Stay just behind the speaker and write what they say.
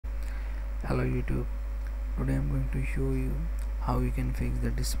Hello YouTube, today I'm going to show you how you can fix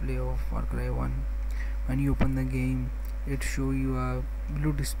the display of Far Cry 1. When you open the game, it show you a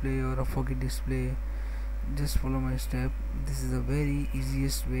blue display or a foggy display. Just follow my step. This is the very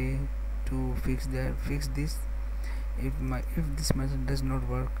easiest way to fix this. If this method does not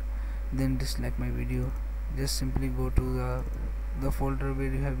work, then dislike my video. Just simply go to the folder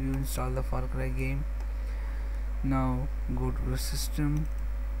where you installed the Far Cry game. Now go to the system.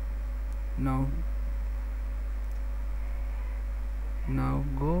 Now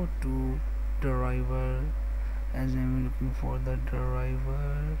go to driver, as I'm looking for the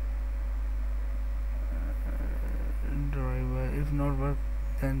driver. If not work,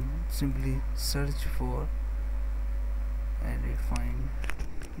 then simply search for edit find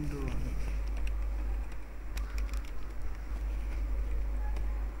driver.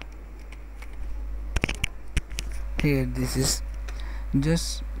 Here this is,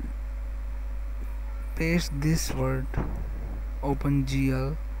 just paste this word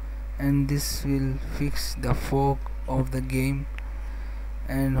OpenGL and this will fix the fog of the game,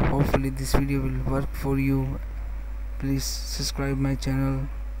 and hopefully this video will work for you. Please subscribe my channel.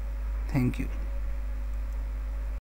 Thank you.